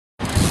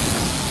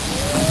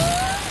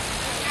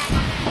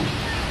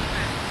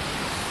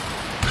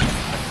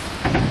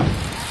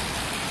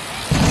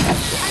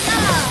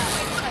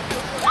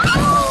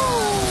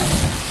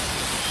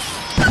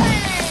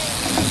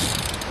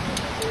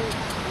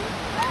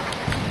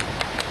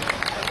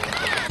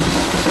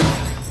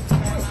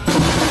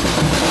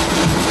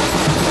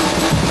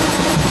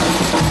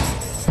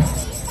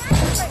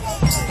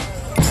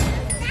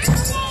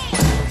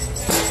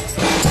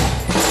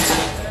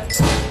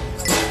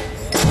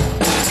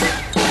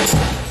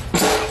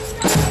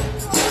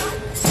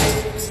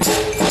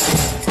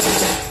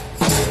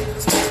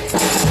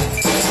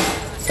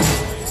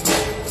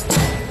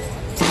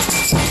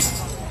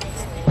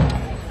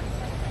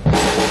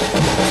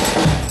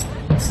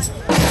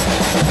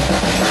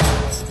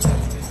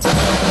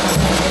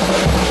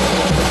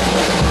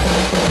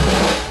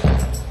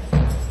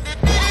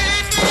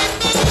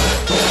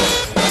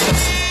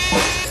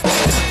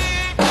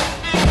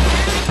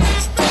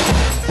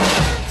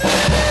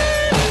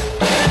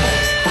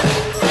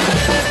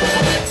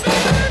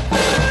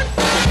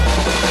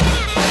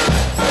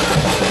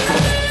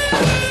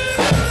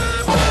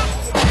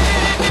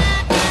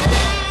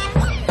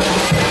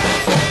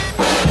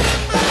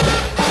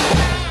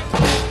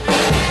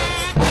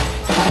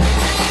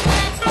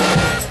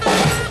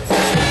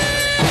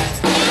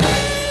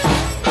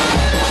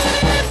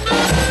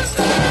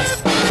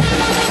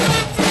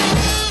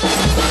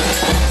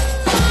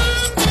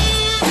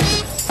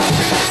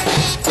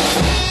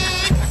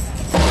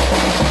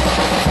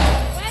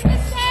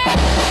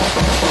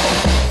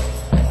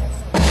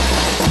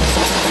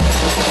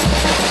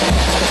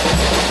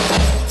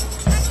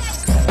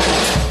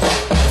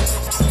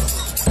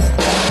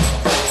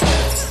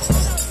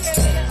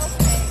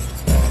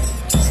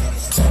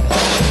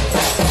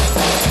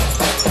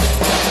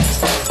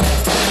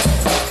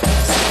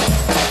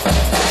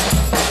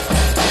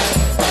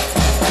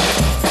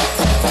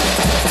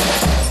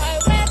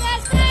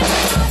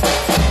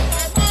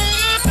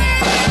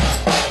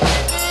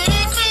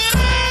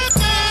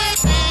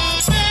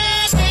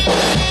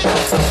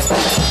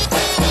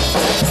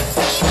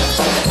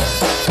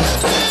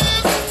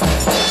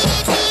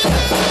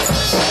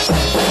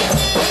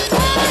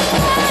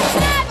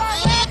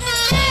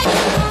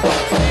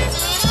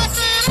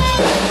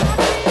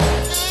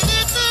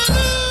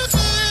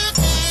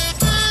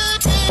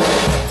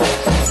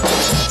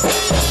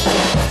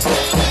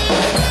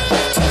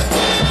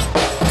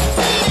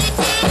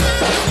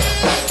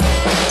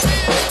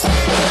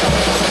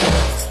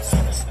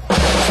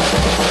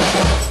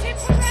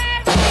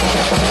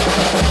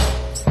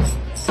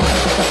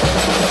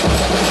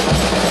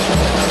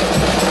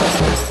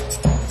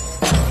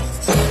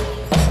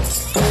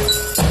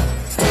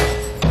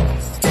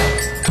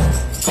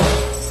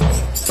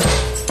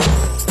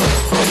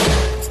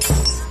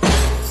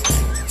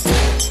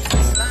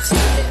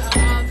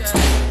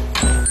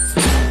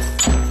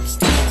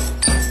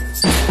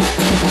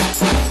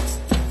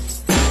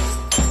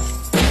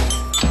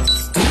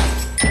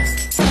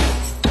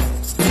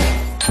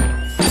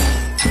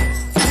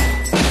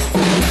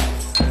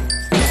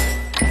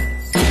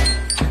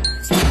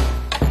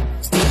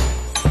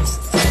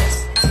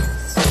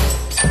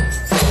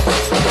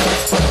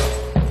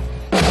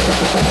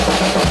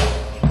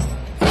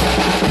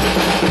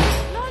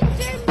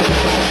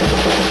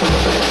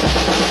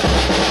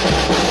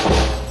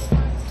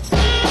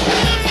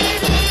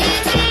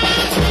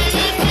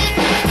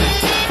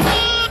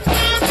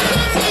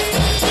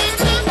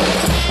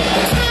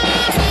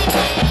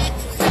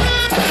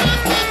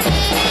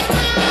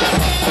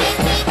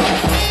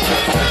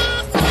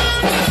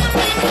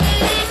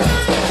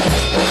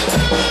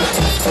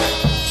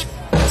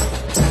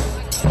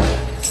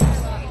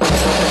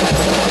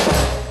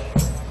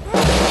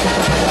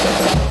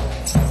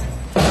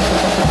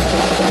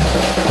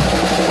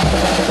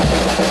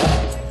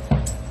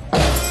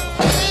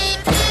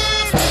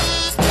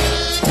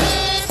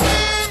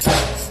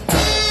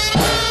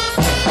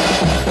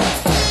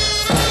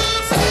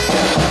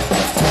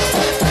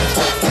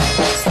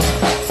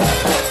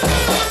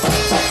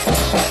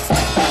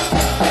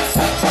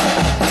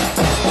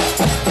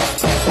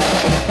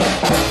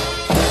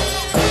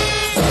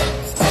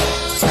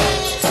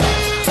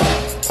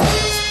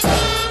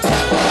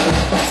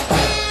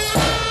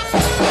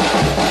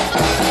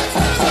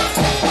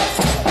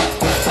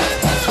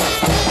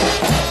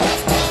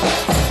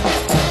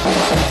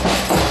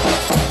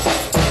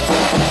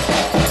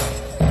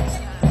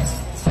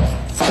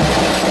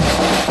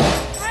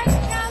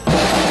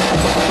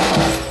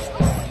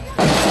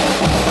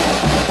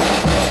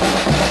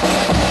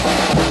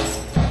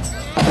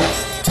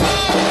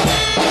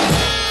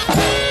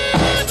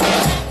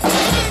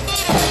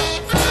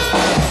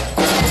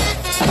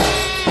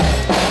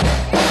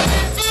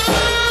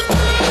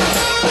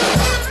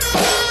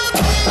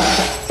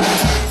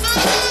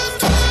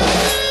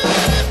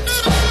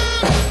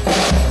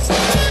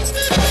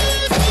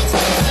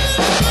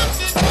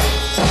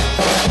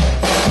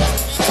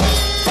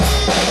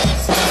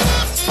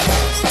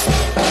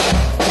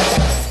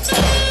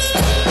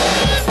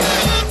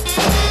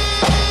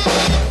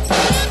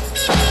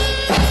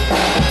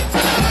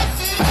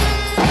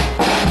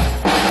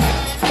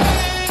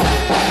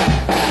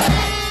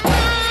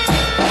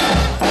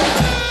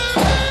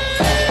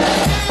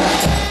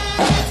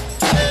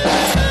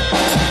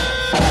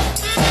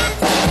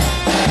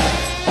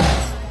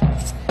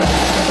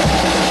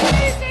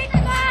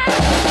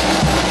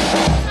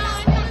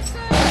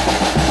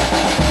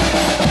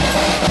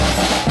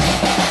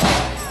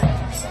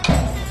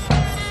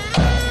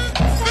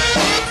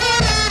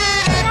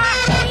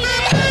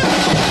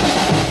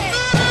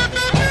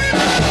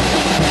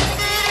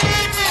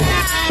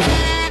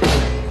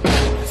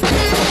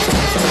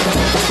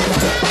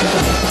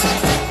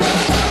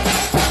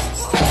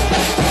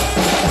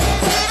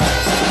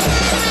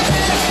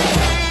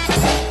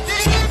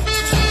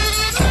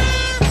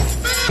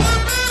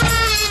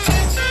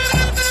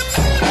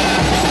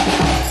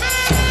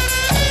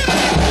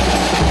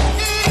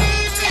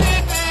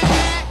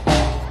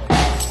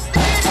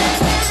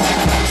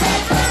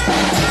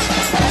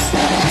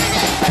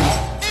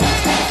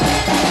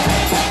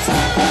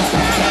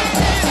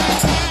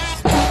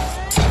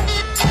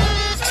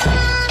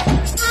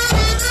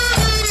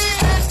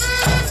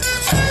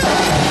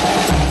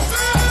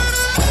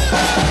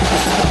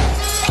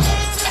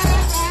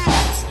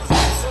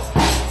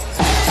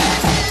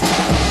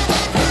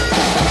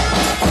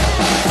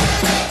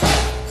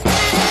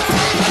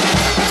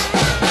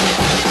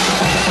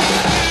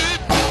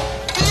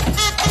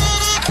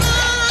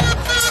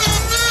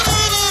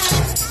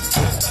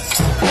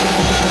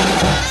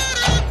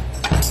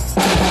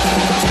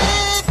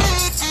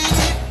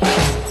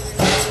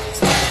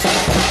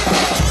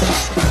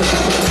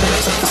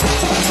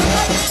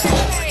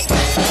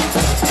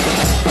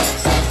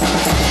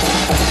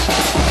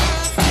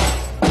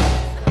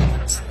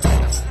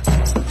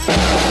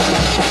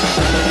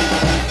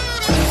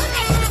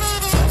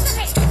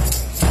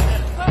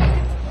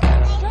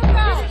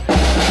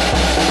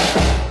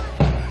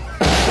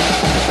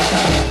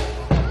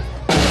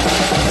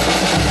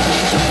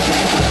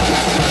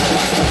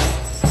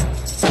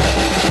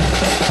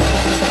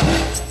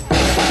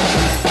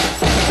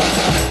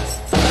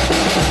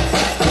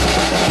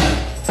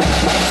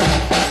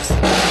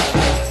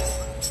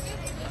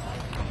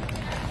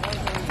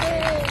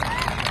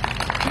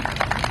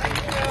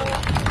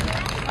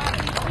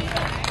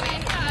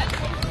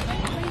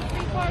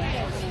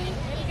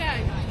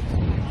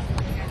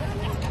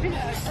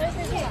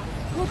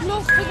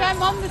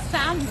I'm on the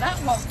sand,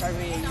 that was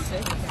very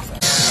easy.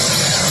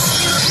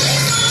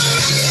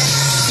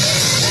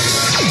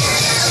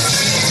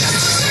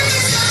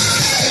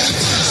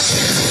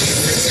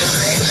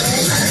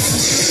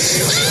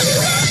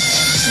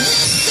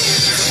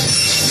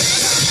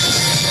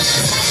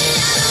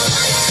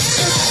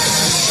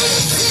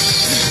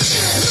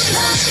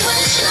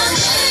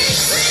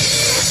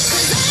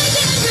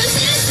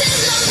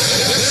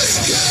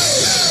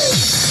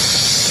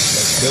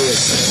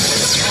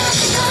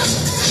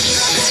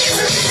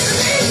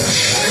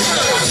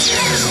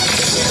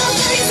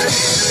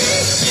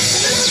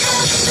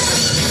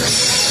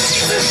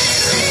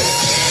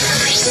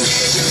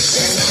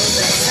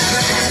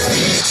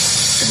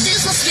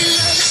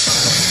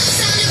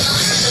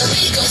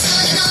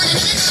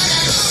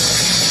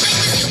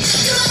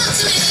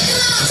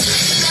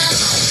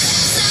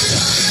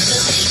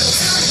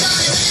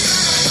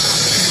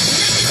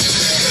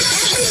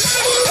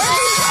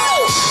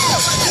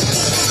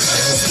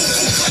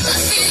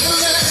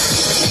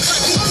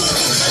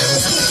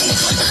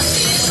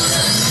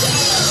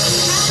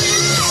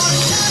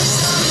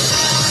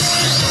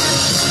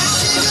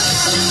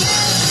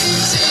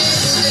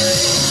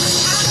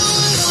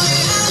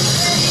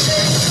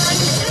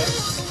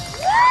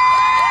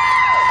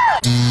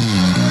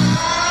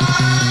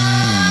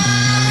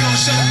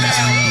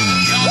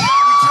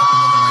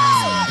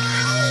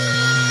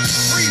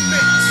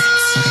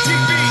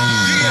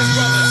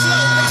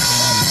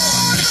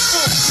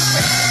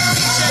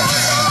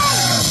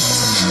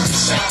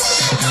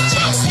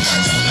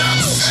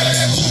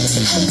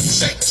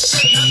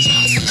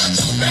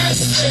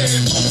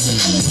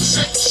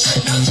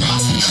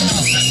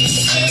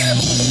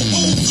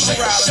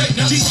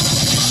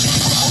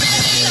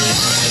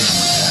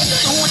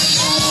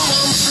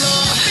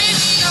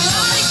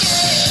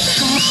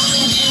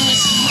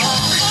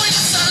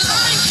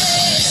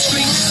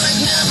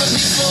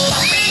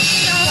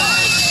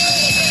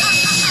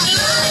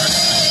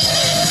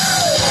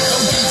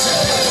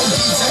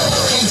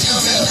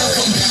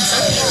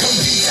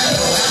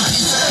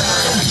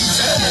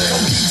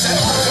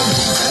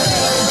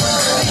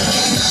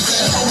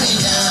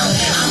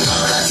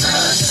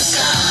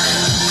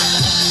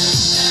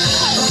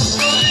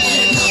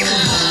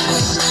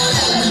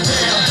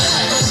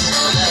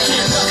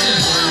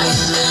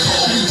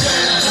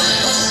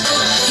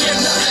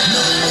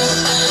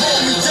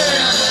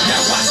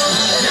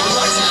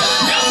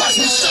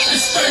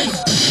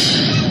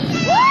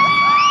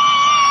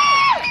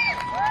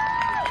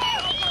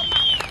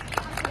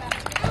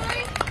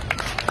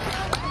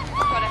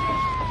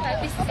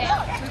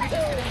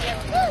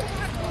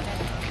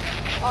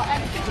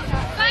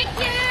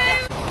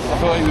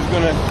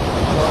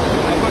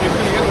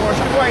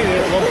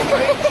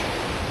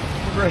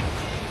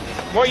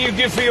 What you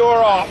give for your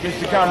art,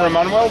 Mr.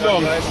 Cameraman, well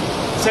done.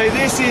 So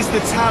this is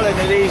the talent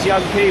of these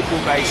young people,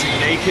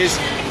 basically, because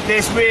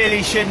this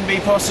really shouldn't be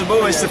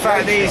possible. It's the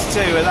fact these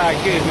two are that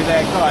good with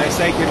their kites,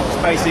 they can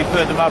basically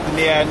put them up in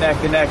the air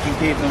neck and neck and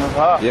keep them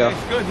apart. Yeah.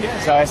 It's good, yeah.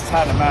 So it's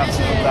tantamount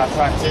to all that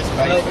practice,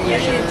 basically.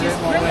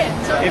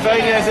 If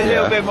only there's a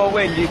little bit more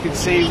wind, you can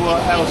see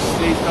what else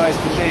these guys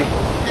can do.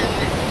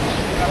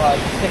 Right,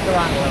 stick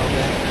around a little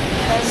bit.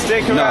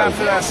 Stick around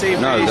for that sea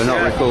breeze. No, they're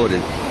not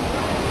recording.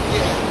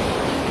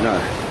 No.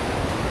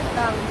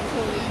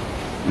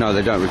 No,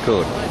 they don't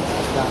record.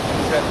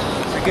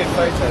 It's a good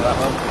photo, that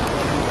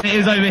one. It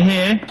is over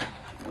here,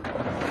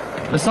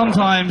 but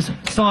sometimes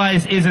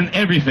size isn't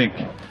everything.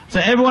 So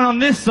everyone on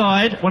this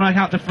side, when I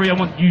count to 3, I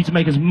want you to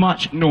make as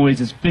much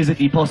noise as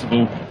physically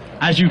possible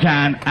as you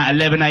can at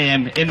 11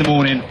 AM in the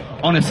morning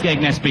on a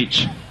Skegness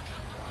beach.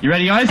 You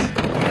ready, guys?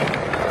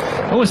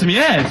 Awesome,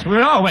 yes.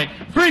 Where are we?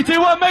 3, 2,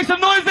 1, make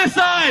some noise this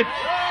side!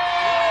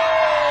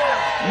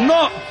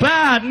 Not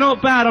bad,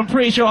 not bad. I'm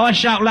pretty sure I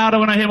shout louder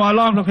when I hear my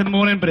alarm clock in the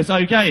morning, but it's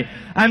okay.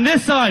 And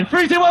this side,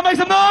 3, 2, 1, make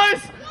some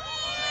noise!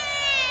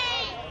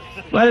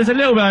 Well, there's a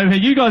little bit over here.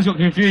 You guys got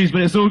confused,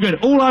 but it's all good.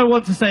 All I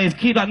want to say is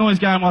keep that noise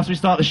going whilst we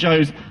start the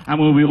shows, and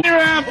we'll be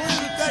around.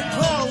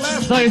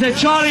 So he said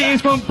Charlie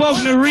is from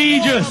Bognor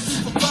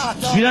Regis.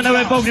 If you don't know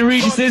where Bognor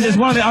Regis is, it's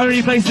one of the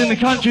only places in the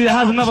country that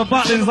has another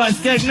butlins like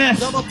Skegness.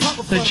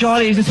 So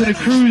Charlie is just going to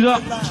cruise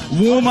up,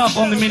 warm up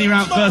on the mini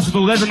ramp first of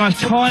all. There's a nice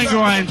tie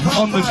grind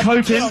on the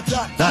coping.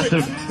 That's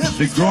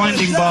the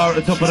grinding bar at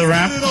the top of the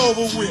ramp.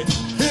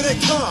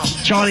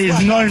 Charlie is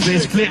known for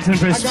his flips and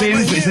for his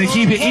spins, but he's going to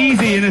keep it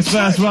easy in this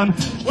first run.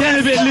 Getting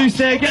a bit loose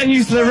there, getting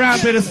used to the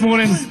ramp here this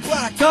morning.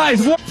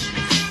 Guys, what?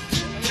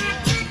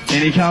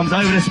 In he comes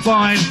over the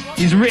spine.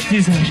 He's ripped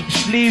his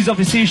sleeves off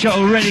his C-shot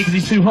already because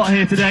he's too hot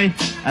here today.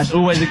 That's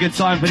always a good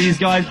sign for these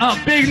guys. Up,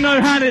 big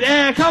no-handed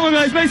air. Come on,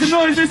 guys, make some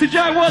noise. Mr.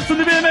 Jack Watts on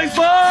the BMX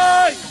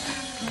bike.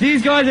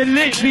 These guys are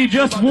literally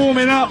just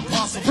warming up.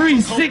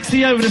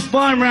 360 over the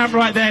spine ramp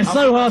right there.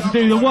 So hard to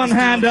do. The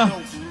one-hander.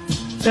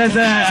 There's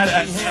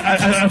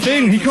a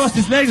thing. He crossed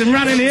his legs and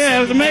ran in the air.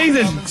 It was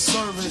amazing.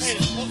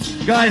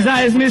 Guys,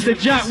 that is Mr.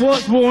 Jack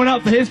Watts warming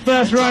up for his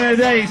first run of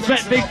the day.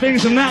 Expect big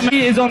things from that.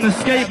 He is on the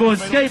skateboard.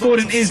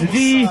 Skateboarding is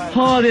the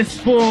hardest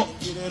sport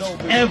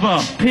ever,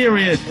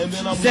 period.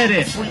 Said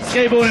it.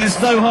 Skateboarding is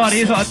so hard.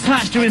 He's not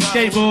attached to his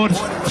skateboard.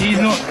 He's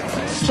not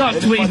stuck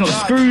to it. He's not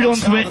screwed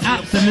onto it.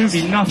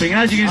 Absolutely nothing. And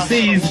as you can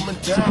see, he's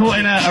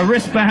supporting a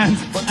wristband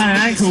and an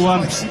ankle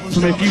one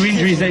from a few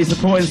injuries that he's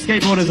supporting.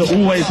 Skateboarders are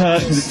always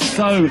hurt because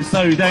it's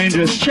so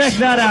dangerous. Check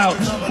that out.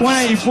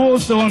 184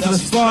 still onto the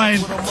spine.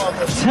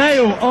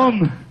 Tail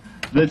on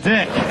the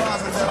deck.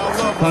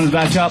 Comes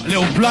back up.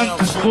 Little blunt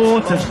to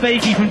Spore to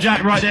Fakey from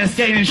Jack right there.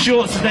 Skating in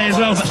shorts today as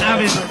well for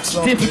avid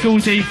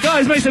difficulty.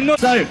 Guys, make some noise.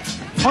 So,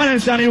 my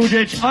name's Danny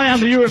Aldridge. I am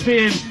the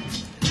European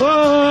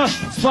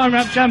spine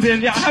ramp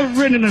champion. Yeah, I haven't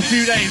ridden in a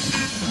few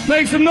days.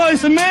 Make some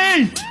noise for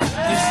me!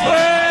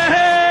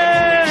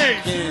 Hey!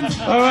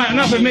 Alright,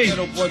 enough of me.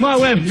 Mark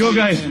Webb, your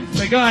go.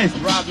 So guys,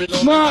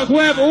 Mark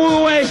Webb all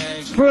the way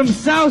from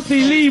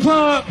Southsea Lee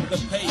Park.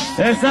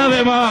 Let's have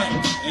it, Mark.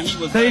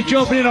 So he's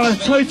dropping in on a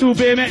total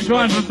BMX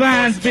ride for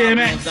Vans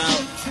BMX.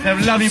 They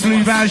have lovely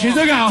blue Vans shoes.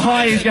 Look how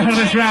high he's going on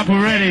this ramp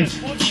already.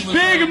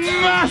 Big,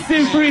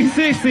 massive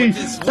 360.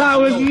 That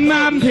was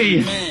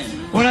Mampy.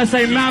 When I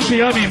say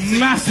Mampy, I mean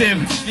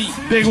massive.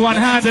 Big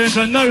one-hander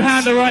into a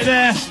no-hander right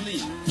there.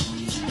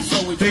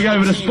 Big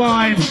over the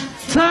spine.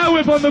 Tail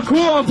whip on the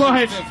quarter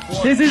pipe.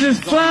 This is his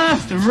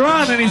first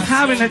run and he's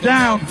having it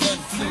down.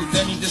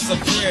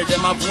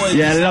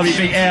 Yeah, lovely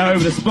big air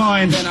over the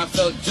spine.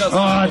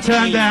 Oh,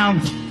 turn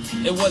down.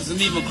 It wasn't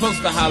even close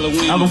to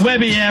Halloween. And a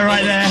webby air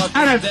right there.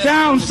 And a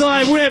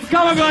downside whip.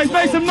 Come on guys,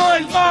 make some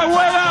noise. Mark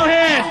Webb out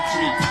here.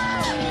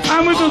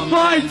 And with the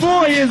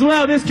 540 as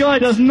well, this guy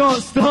does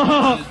not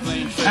stop.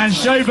 And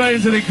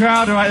showbone to the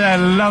crowd right there,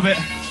 love it.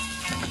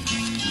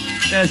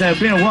 It's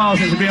been a while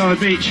since I've been on the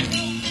beach.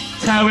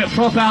 Tail whip,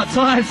 prop out,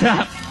 tire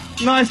tap.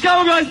 Nice, come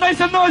on guys, make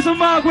some noise for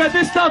Mark Webb.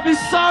 This stuff is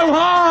so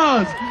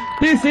hard.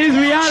 This is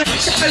reality.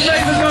 Guys,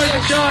 make some noise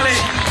for Charlie.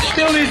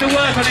 Still needs to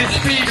work on his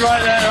speed right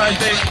there, I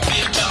think.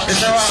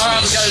 It's alright, I'll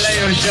have to go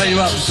later and show you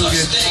up, it's all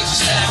good.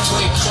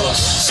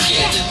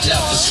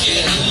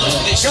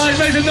 Guys,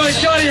 make some noise,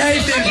 Charlie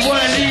Hastings,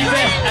 what a lead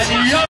there, and